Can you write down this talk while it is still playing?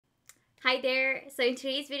Hi there! So in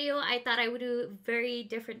today's video, I thought I would do a very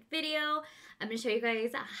different video. I'm going to show you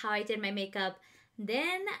guys how I did my makeup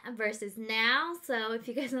then versus now. So if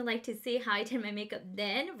you guys would like to see how I did my makeup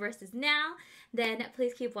then versus now, then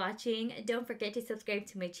please keep watching. Don't forget to subscribe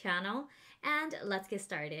to my channel and let's get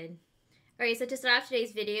started. Alright, so to start off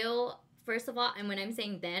today's video, first of all, and when I'm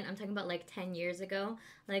saying then, I'm talking about like 10 years ago,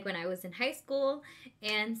 like when I was in high school.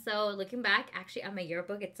 And so looking back, actually on my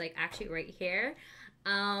yearbook, it's like actually right here.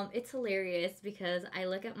 It's hilarious because I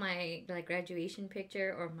look at my like graduation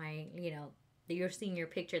picture or my, your senior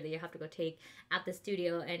picture that you have to go take at the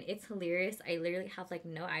studio, and it's hilarious. I literally have like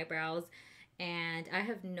no eyebrows and I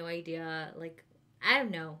have no idea, like, I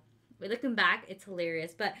don't know. Looking back, it's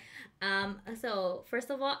hilarious. But so first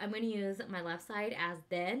of all, I'm going to use my left side as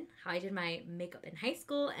then, how I did my makeup in high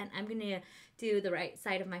school, and I'm going to do the right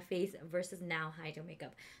side of my face versus now how I do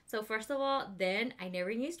makeup. So first of all, then I never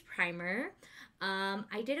used primer.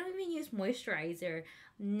 I didn't even use moisturizer.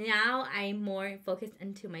 Now I'm more focused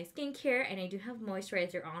into my skincare, and I do have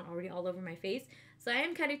moisturizer on already all over my face. So I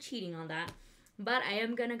am kind of cheating on that. But I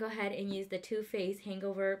am going to go ahead and use the Too Faced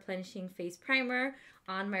Hangover Replenishing Face Primer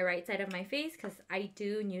on my right side of my face because I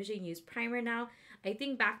do usually use primer now. I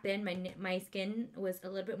think back then my skin was a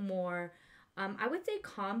little bit more, I would say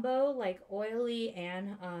combo, like oily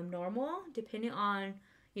and normal, depending on,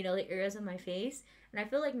 the areas of my face. And I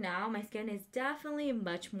feel like now my skin is definitely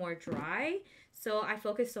much more dry. So I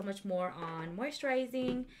focus so much more on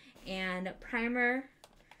moisturizing and primer.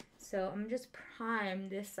 So I'm just prime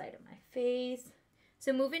this side of my face.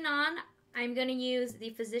 So moving on, I'm going to use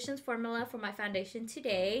the Physicians Formula for my foundation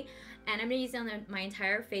today. And I'm going to use it on my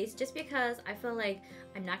entire face just because I feel like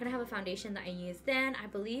I'm not going to have a foundation that I used then. I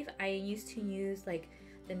believe I used to use like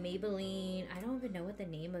the Maybelline. I don't even know what the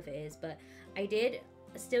name of it is, but I did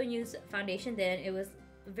still use foundation then. It was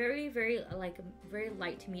very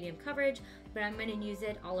light to medium coverage, but I'm going to use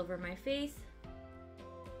it all over my face.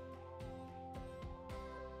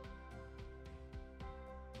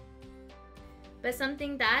 But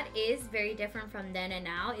something that is very different from then and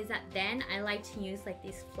now is that then I like to use like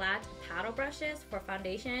these flat paddle brushes for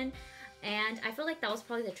foundation, and I feel like that was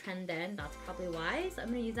probably the trend then. That's probably why. So I'm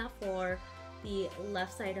going to use that for the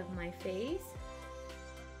left side of my face.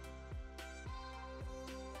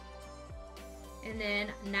 And then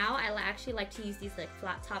now I actually like to use these like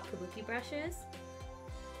flat top kabuki brushes.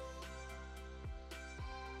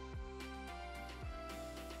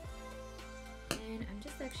 And I'm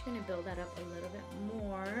just actually going to build that up a little bit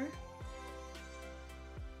more.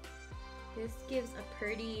 This gives a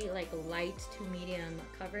pretty like light to medium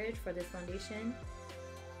coverage for this foundation.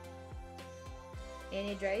 And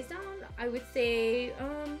it dries down, I would say,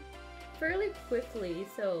 fairly quickly.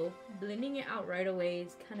 So blending it out right away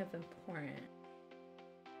is kind of important.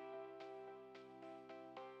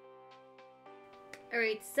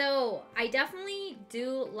 Alright, so I definitely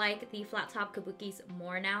do like the flat top kabukis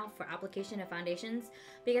more now for application of foundations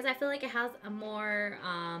because I feel like it has a more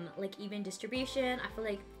like even distribution. I feel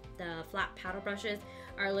like the flat paddle brushes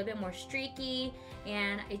are a little bit more streaky,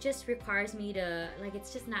 and it just requires me to, like,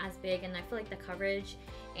 it's just not as big, and I feel like the coverage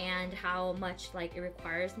and how much like it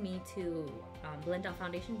requires me to blend out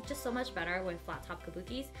foundation is just so much better with flat top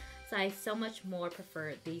kabukis. So I so much more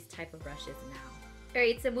prefer these type of brushes now.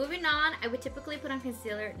 Alright, so moving on, I would typically put on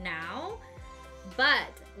concealer now, but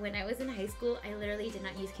when I was in high school, I literally did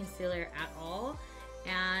not use concealer at all,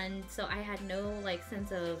 and so I had no like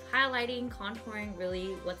sense of highlighting, contouring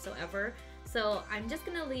really whatsoever. So I'm just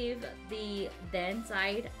gonna leave the then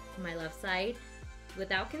side, my left side,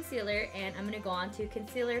 without concealer, and I'm gonna go on to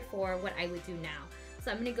concealer for what I would do now.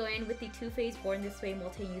 So I'm gonna go in with the Too Faced Born This Way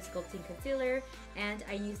Multi-Use Sculpting Concealer, and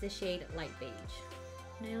I use the shade Light Beige.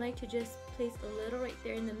 And I like to just place a little right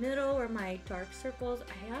there in the middle where my dark circles.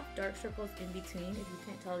 I have dark circles in between. If you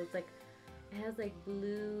can't tell, it's like it has like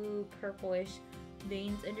blue purplish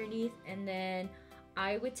veins underneath. And then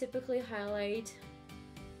I would typically highlight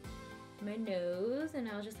my nose, and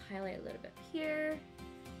I'll just highlight a little bit here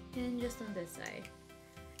and just on this side.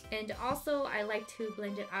 And also I like to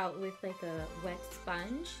blend it out with like a wet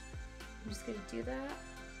sponge. I'm just gonna do that.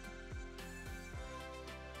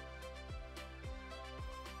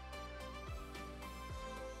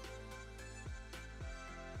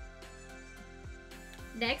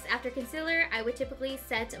 Next, after concealer, I would typically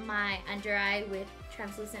set my under eye with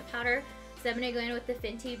translucent powder. So I'm going to go in with the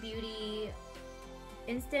Fenty Beauty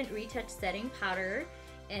Instant Retouch Setting Powder,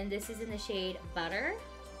 and this is in the shade Butter.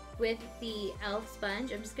 With the e.l.f.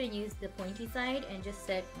 sponge, I'm just going to use the pointy side and just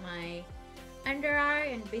set my under eye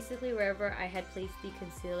and basically wherever I had placed the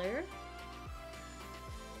concealer.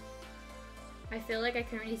 I feel like I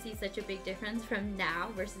can really see such a big difference from now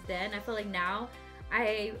versus then. I feel like now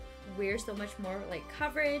I wear so much more like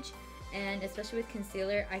coverage, and especially with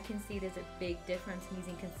concealer, I can see there's a big difference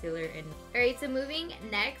using concealer. And alright, so moving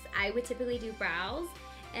next, I would typically do brows,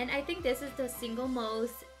 and I think this is the single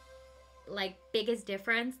most like biggest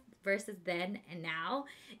difference versus then and now,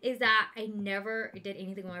 is that I never did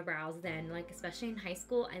anything with my brows then. Like especially in high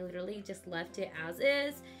school, I literally just left it as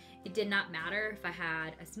is. It did not matter if I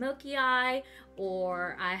had a smoky eye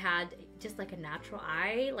or I had just like a natural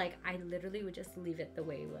eye. Like I literally would just leave it the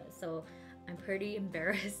way it was. So I'm pretty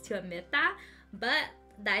embarrassed to admit that, but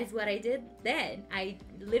that is what I did then. I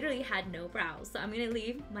literally had no brows. So I'm gonna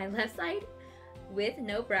leave my left side with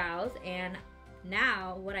no brows, and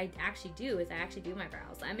now what I actually do is I actually do my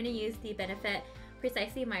brows. So I'm gonna use the Benefit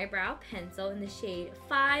Precisely My Brow Pencil in the shade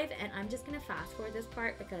 5, and I'm just gonna fast forward this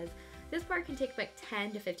part because this part can take like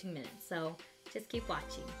 10 to 15 minutes, so just keep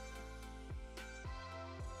watching.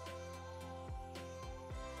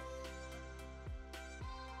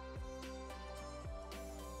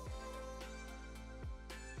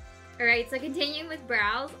 Alright, so continuing with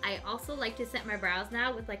brows, I also like to set my brows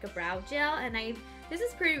now with like a brow gel, and this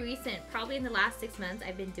is pretty recent, probably in the last 6 months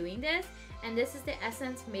I've been doing this, and this is the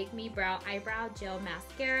Essence Make Me Brow Eyebrow Gel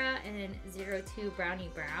Mascara in 02 Brownie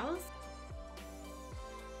Brows.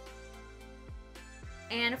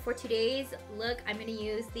 And for today's look, I'm going to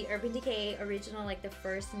use the Urban Decay original, like the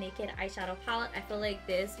first naked eyeshadow palette. I feel like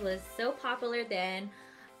this was so popular then,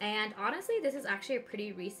 and honestly this is actually a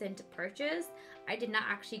pretty recent purchase. I did not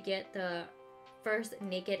actually get the first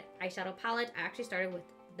naked eyeshadow palette. I actually started with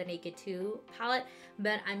the Naked 2 palette,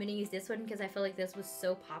 but I'm going to use this one because I feel like this was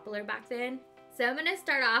so popular back then. So I'm going to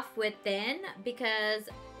start off with Thin, because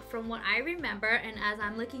from what I remember, and as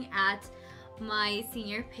I'm looking at my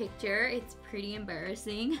senior picture, it's pretty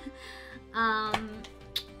embarrassing.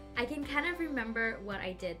 I can kind of remember what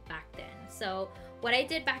I did back then. So what I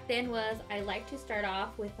did back then was I like to start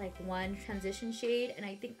off with like one transition shade, and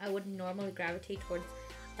I think I would normally gravitate towards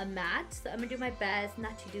a matte. So I'm gonna do my best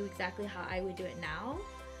not to do exactly how I would do it now,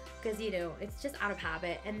 because you know, it's just out of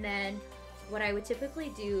habit. And then what I would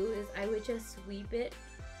typically do is I would just sweep it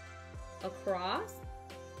across.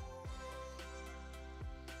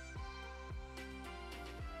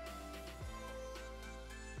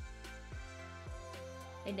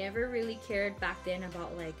 I never really cared back then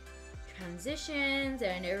about like transitions,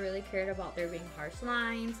 and I never really cared about there being harsh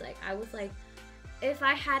lines. Like I was like, if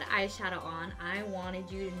I had eyeshadow on, I wanted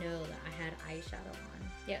you to know that I had eyeshadow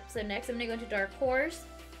on. Yep, so next I'm gonna go into Dark Horse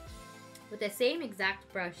with the same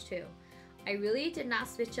exact brush too. I really did not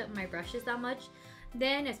switch up my brushes that much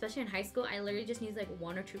then, especially in high school. I literally just used like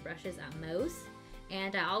 1 or 2 brushes at most,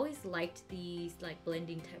 and I always liked these like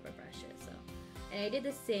blending type of brushes. So, and I did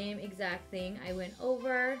the same exact thing. I went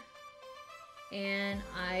over and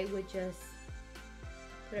I would just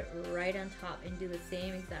put it right on top and do the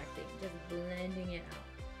same exact thing, just blending it out.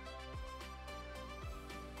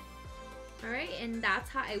 Alright, and that's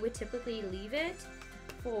how I would typically leave it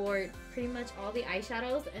for pretty much all the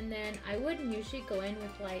eyeshadows. And then I would usually go in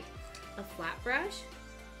with like a flat brush,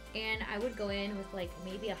 and I would go in with like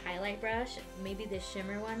maybe a highlight brush, maybe this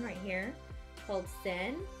shimmer one right here called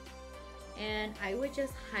Sen, and I would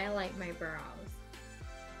just highlight my brows.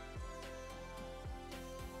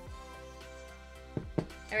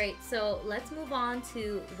 Alright, so let's move on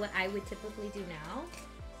to what I would typically do now.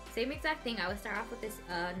 Same exact thing. I would start off with this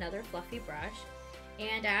another fluffy brush,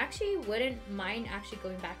 and I actually wouldn't mind actually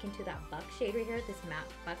going back into that buck shade right here, this matte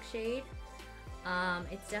buck shade.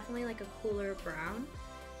 It's definitely like a cooler brown,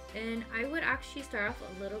 and I would actually start off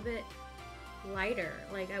a little bit lighter.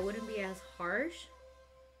 Like I wouldn't be as harsh,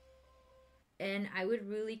 and I would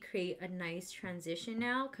really create a nice transition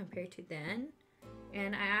now compared to then.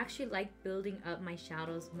 And I actually like building up my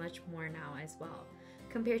shadows much more now as well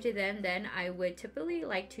compared to then I would typically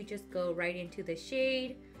like to just go right into the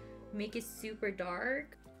shade, make it super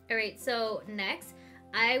dark. Alright, so next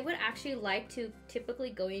I would actually like to typically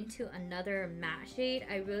go into another matte shade.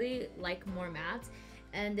 I really like more mattes,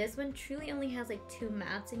 and this one truly only has like 2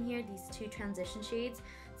 mattes in here, these 2 transition shades.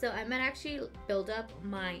 So I'm gonna actually build up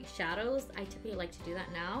my shadows. I typically like to do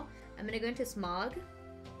that now. I'm gonna go into Smog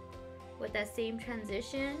with that same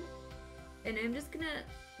transition, and I'm just gonna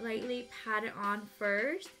lightly pat it on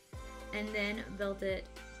first and then build it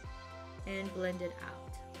and blend it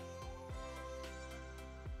out.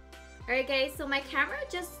 Alright guys, so my camera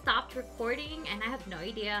just stopped recording, and I have no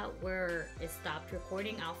idea where it stopped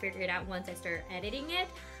recording. I'll figure it out once I start editing it,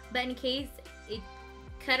 but in case it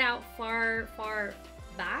cut out far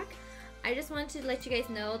back, I just wanted to let you guys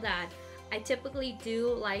know that I typically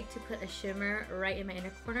do like to put a shimmer right in my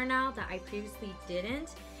inner corner now that I previously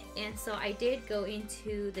didn't. And so I did go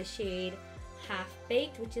into the shade Half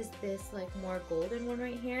Baked, which is this like more golden one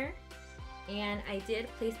right here. And I did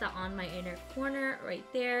place that on my inner corner right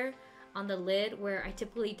there on the lid where I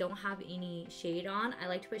typically don't have any shade on. I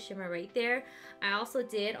like to put shimmer right there. I also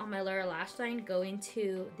did on my lower lash line go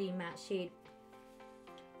into the matte shade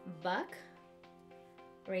Buck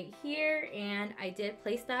right here, and I did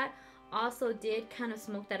place that. Also did kind of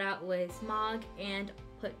smoke that out with Smog and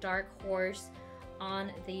put Dark Horse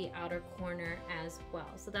on the outer corner as well.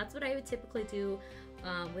 So that's what I would typically do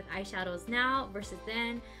with eyeshadows now versus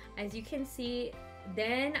then. As you can see,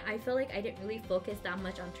 then I feel like I didn't really focus that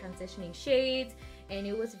much on transitioning shades and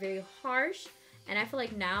it was very harsh. And I feel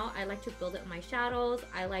like now I like to build up my shadows.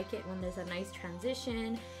 I like it when there's a nice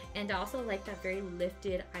transition, and I also like that very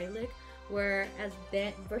lifted eye look, whereas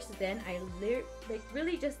then versus then I like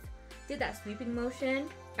really just did that sweeping motion.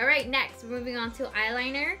 Alright, next we're moving on to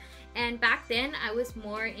eyeliner. And back then I was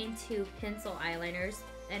more into pencil eyeliners,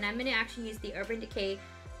 and I'm gonna actually use the Urban Decay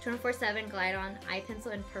 24/7 Glide On Eye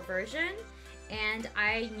Pencil in Perversion. And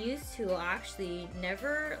I used to actually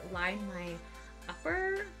never line my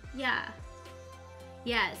upper,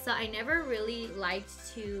 so I never really liked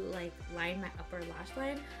to like line my upper lash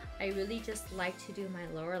line. I really just like to do my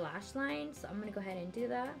lower lash line, so I'm gonna go ahead and do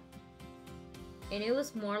that. And it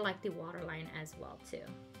was more like the waterline as well too.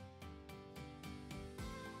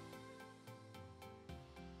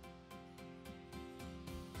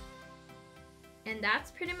 And that's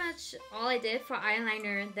pretty much all I did for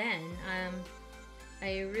eyeliner then.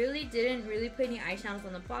 I really didn't put any eyeshadows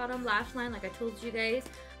on the bottom lash line like I told you guys.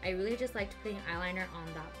 I really just liked putting eyeliner on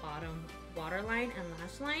that bottom waterline and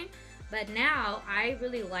lash line. But now I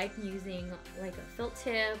really like using like a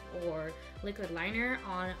Filt'r or liquid liner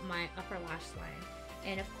on my upper lash line.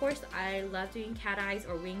 And of course I love doing cat eyes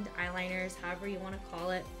or winged eyeliners, however you want to call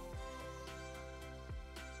it.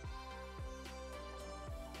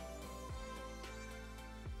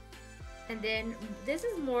 And then this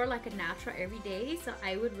is more like a natural everyday, so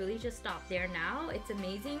I would really just stop there now. It's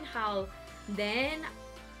amazing how then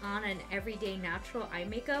on an everyday natural eye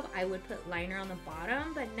makeup I would put liner on the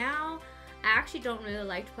bottom, but now I actually don't really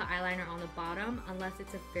like to put eyeliner on the bottom unless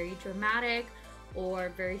it's a very dramatic or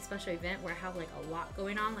very special event where I have like a lot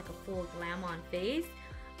going on, like a full glam on face.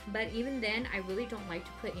 But even then I really don't like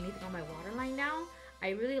to put anything on my waterline now.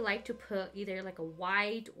 I really like to put either like a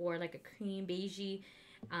white or like a cream beigey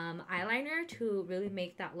eyeliner to really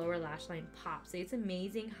make that lower lash line pop. So it's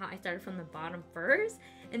amazing how I started from the bottom first,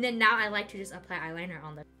 and then now I like to just apply eyeliner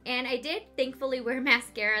on the. And I did thankfully wear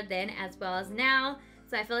mascara then as well as now,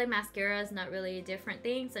 so I feel like mascara is not really a different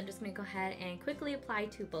thing, so I'm just gonna go ahead and quickly apply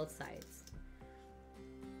to both sides.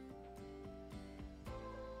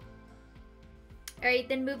 Alright,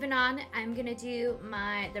 then moving on, I'm gonna do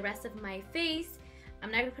the rest of my face.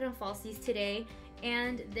 I'm not gonna put on falsies today.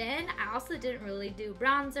 And then I also didn't really do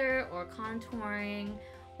bronzer or contouring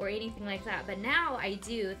or anything like that, but now I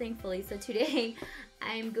do, thankfully. So today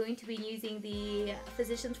I'm going to be using the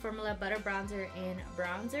Physicians Formula Butter Bronzer in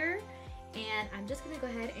Bronzer, and I'm just gonna go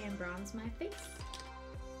ahead and bronze my face.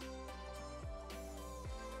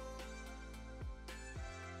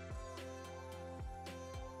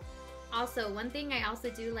 Also, one thing I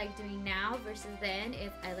also do like doing now versus then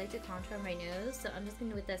is I like to contour my nose. So I'm just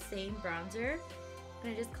gonna, with that same bronzer, I'm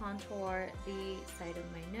gonna just contour the side of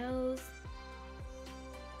my nose.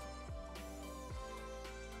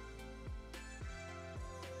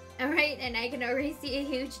 Alright, and I can already see a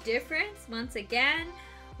huge difference once again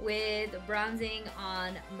with bronzing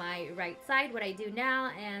on my right side, what I do now,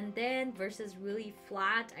 and then versus really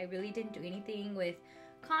flat. I really didn't do anything with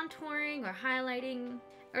contouring or highlighting.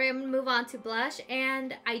 Alright, I'm gonna move on to blush,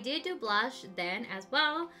 and I did do blush then as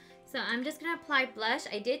well. So I'm just gonna apply blush.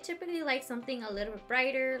 I did typically like something a little bit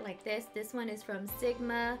brighter like this. This one is from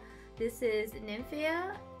Sigma. This is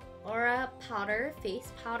NYMPHAEA Aura Powder,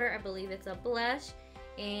 Face Powder. I believe it's a blush.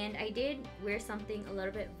 And I did wear something a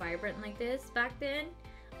little bit vibrant like this back then.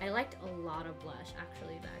 I liked a lot of blush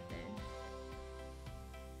actually back then.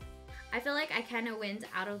 I feel like I kind of went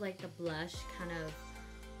out of like the blush kind of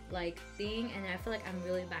like thing, and I feel like I'm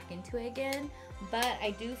really back into it again. But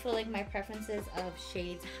I do feel like my preferences of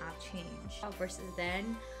shades have changed versus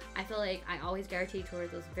then. I feel like I always gravitate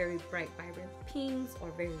towards those very bright, vibrant pinks or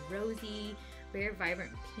very rosy, very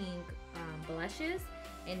vibrant pink blushes.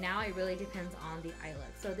 And now it really depends on the eye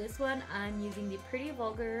look. So this one, I'm using the Pretty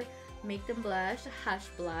Vulgar Make Them Blush Hush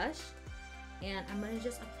Blush. And I'm going to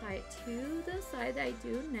just apply it to the side that I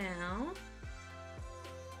do now.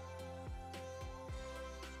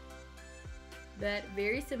 but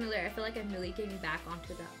very similar. I feel like I'm really getting back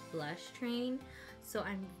onto the blush train, so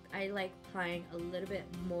I like applying a little bit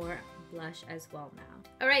more blush as well now.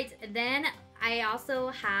 Alright, then I also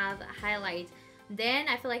have highlight. Then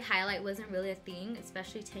I feel like highlight wasn't really a thing,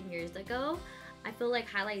 especially 10 years ago. I feel like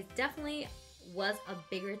highlight definitely was a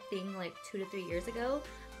bigger thing like 2 to 3 years ago,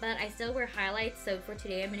 but I still wear highlights. So for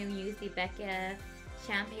today, I'm going to use the BEIGE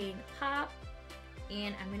Champagne Pop,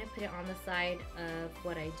 and I'm going to put it on the side of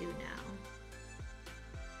what I do now.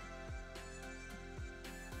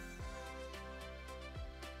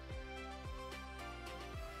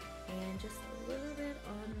 And just a little bit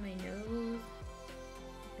on my nose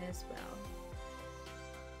as well.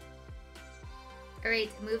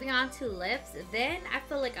 Alright, moving on to lips. Then I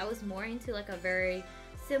feel like I was more into like a very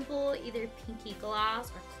simple either pinky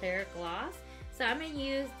gloss or clear gloss. So I'm going to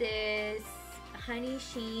use this Honey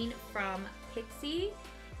Sheen from Pixie.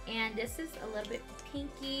 And this is a little bit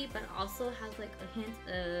pinky, but also has like a hint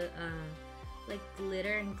of like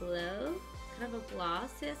glitter and glow. Kind of a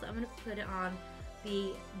gloss. So I'm going to put it on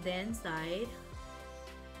the thin side.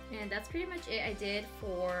 And that's pretty much it I did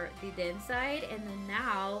for the thin side. And then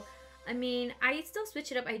now, I mean, I still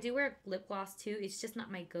switch it up. I do wear lip gloss too. It's just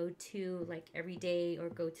not my go-to like everyday or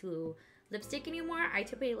go-to lipstick anymore. I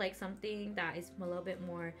typically like something that is a little bit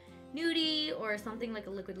more nudie or something like a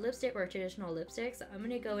liquid lipstick or a traditional lipstick. So I'm going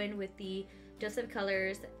to go in with the Joseph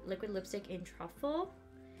Colors liquid lipstick in Truffle.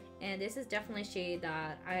 And this is definitely a shade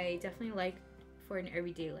that I definitely like for an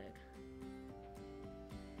everyday look.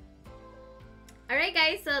 Alright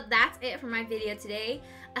guys, so that's it for my video today.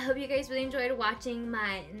 I hope you guys really enjoyed watching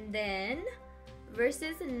my then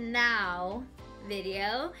versus now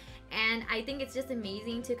video. And I think it's just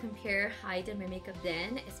amazing to compare how I did my makeup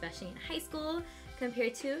then, especially in high school,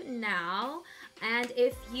 compared to now. And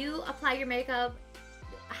if you apply your makeup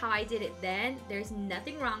how I did it then, there's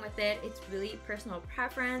nothing wrong with it. It's really personal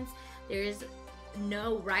preference. There's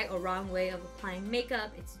no right or wrong way of applying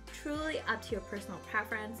makeup. It's truly up to your personal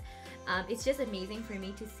preference. It's just amazing for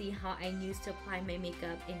me to see how I used to apply my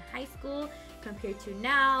makeup in high school compared to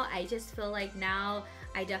now. I just feel like now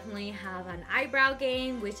I definitely have an eyebrow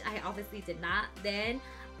game, which I obviously did not then.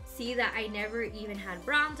 See that I never even had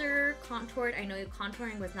bronzer, contoured. I know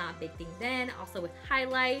contouring was not a big thing then. Also with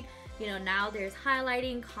highlight, you know, now there's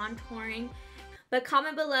highlighting, contouring. But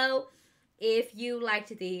comment below if you liked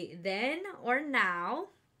the then or now.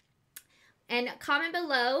 And comment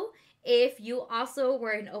below if you also were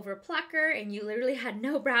an overplucker and you literally had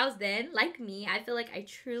no brows then, like me. I feel like I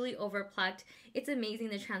truly overplucked. It's amazing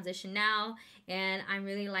the transition now, and I'm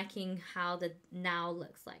really liking how the now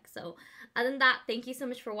looks like. So other than that, thank you so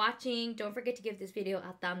much for watching. Don't forget to give this video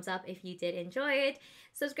a thumbs up if you did enjoy it.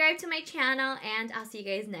 Subscribe to my channel, and I'll see you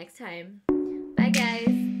guys next time. Bye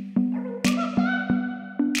guys.